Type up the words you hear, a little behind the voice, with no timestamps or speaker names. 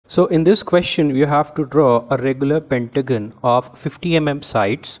So in this question, you have to draw a regular pentagon of 50 mm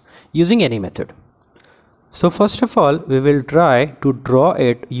sides using any method. So first of all, we will try to draw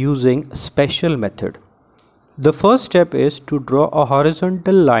it using special method. The first step is to draw a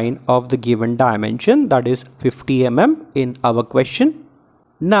horizontal line of the given dimension, that is 50 mm in our question.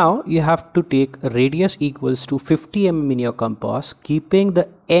 Now you have to take radius equals to 50 mm in your compass, keeping the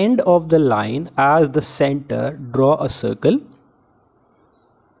end of the line as the center, draw a circle.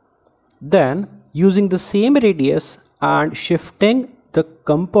 Then using the same radius and shifting the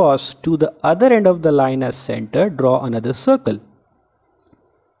compass to the other end of the line as center, draw another circle.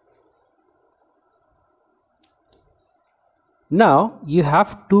 Now you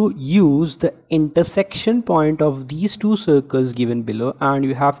have to use the intersection point of these two circles given below, and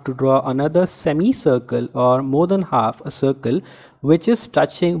you have to draw another semicircle or more than half a circle which is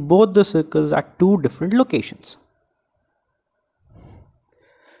touching both the circles at two different locations.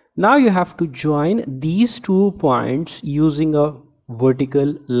 Now you have to join these 2 points using a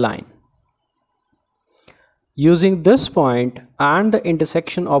vertical line. Using this point and the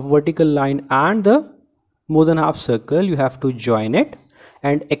intersection of vertical line and the more than half circle, you have to join it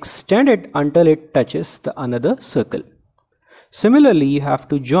and extend it until it touches the another circle. Similarly, you have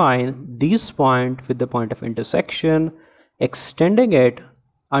to join this point with the point of intersection, extending it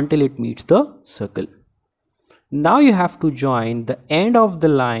until it meets the circle. Now you have to join the end of the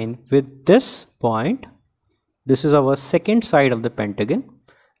line with this point. This is our second side of the pentagon,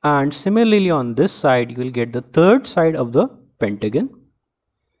 and similarly on this side you will get the third side of the pentagon.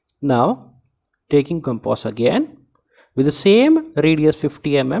 Now taking compass again, with the same radius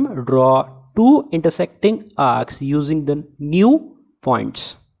 50 mm, draw two intersecting arcs using the new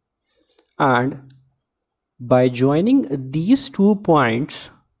points, and by joining these 2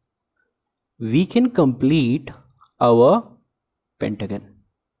 points we can complete our pentagon.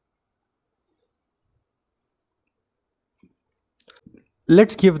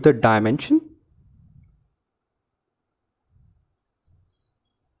 Let's give the dimension.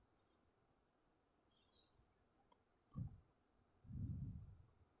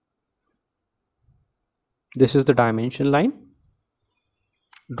 This is the dimension line.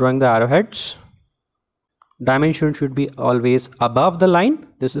 Drawing the arrowheads. Dimension should be always above the line.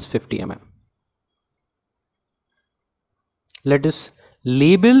 This is 50 mm. Let us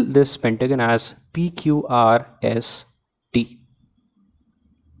label this pentagon as PQRST.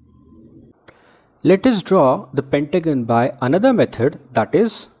 Let us draw the pentagon by another method, that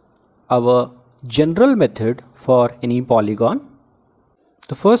is our general method for any polygon.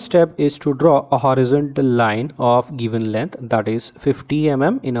 The first step is to draw a horizontal line of given length, that is 50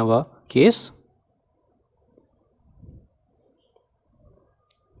 mm in our case.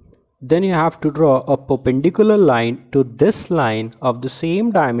 Then you have to draw a perpendicular line to this line of the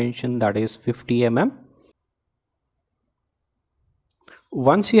same dimension, that is 50 mm.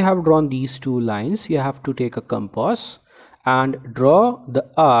 Once you have drawn these two lines, you have to take a compass and draw the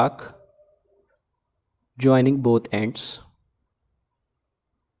arc joining both ends.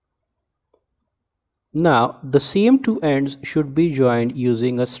 Now the same two ends should be joined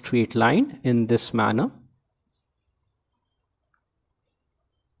using a straight line in this manner.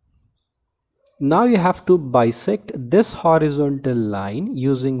 Now you have to bisect this horizontal line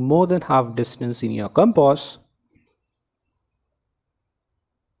using more than half distance in your compass.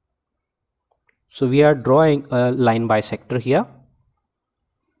 So we are drawing a line bisector here.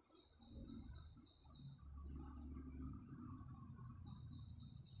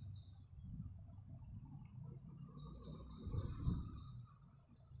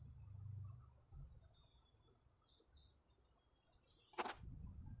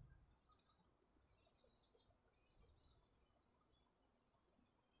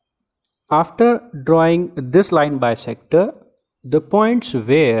 After drawing this line bisector, the points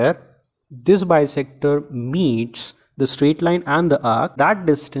where this bisector meets the straight line and the arc, that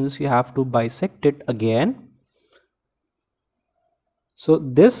distance you have to bisect it again. So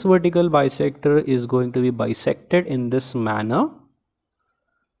this vertical bisector is going to be bisected in this manner.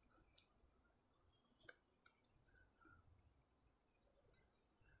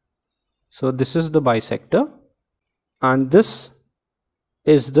 So this is the bisector, and this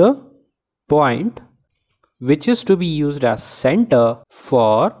is the point which is to be used as center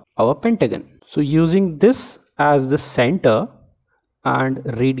for our pentagon. So using this as the center and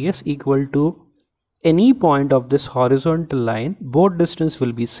radius equal to any point of this horizontal line, both distance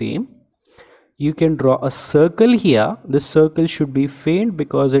will be same. You can draw a circle here. This circle should be faint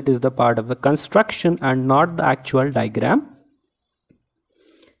because it is the part of the construction and not the actual diagram.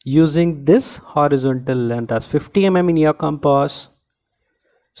 Using this horizontal length as 50 mm in your compass,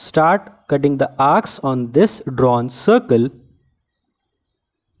 Start cutting the arcs on this drawn circle.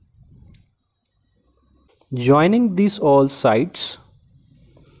 Joining these all sides,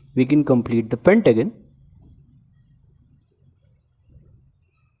 we can complete the pentagon.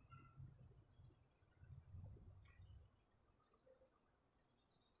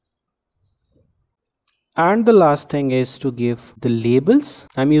 And the last thing is to give the labels.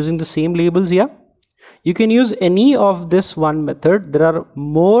 I'm using the same labels here. You can use any of this one method. There are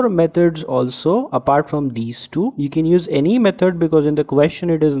more methods also apart from these two. You can use any method because in the question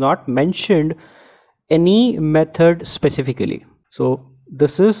it is not mentioned any method specifically. So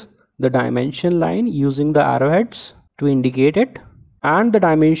this is the dimension line using the arrowheads to indicate it, and the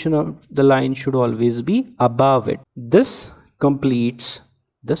dimension of the line should always be above it. This completes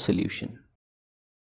the solution.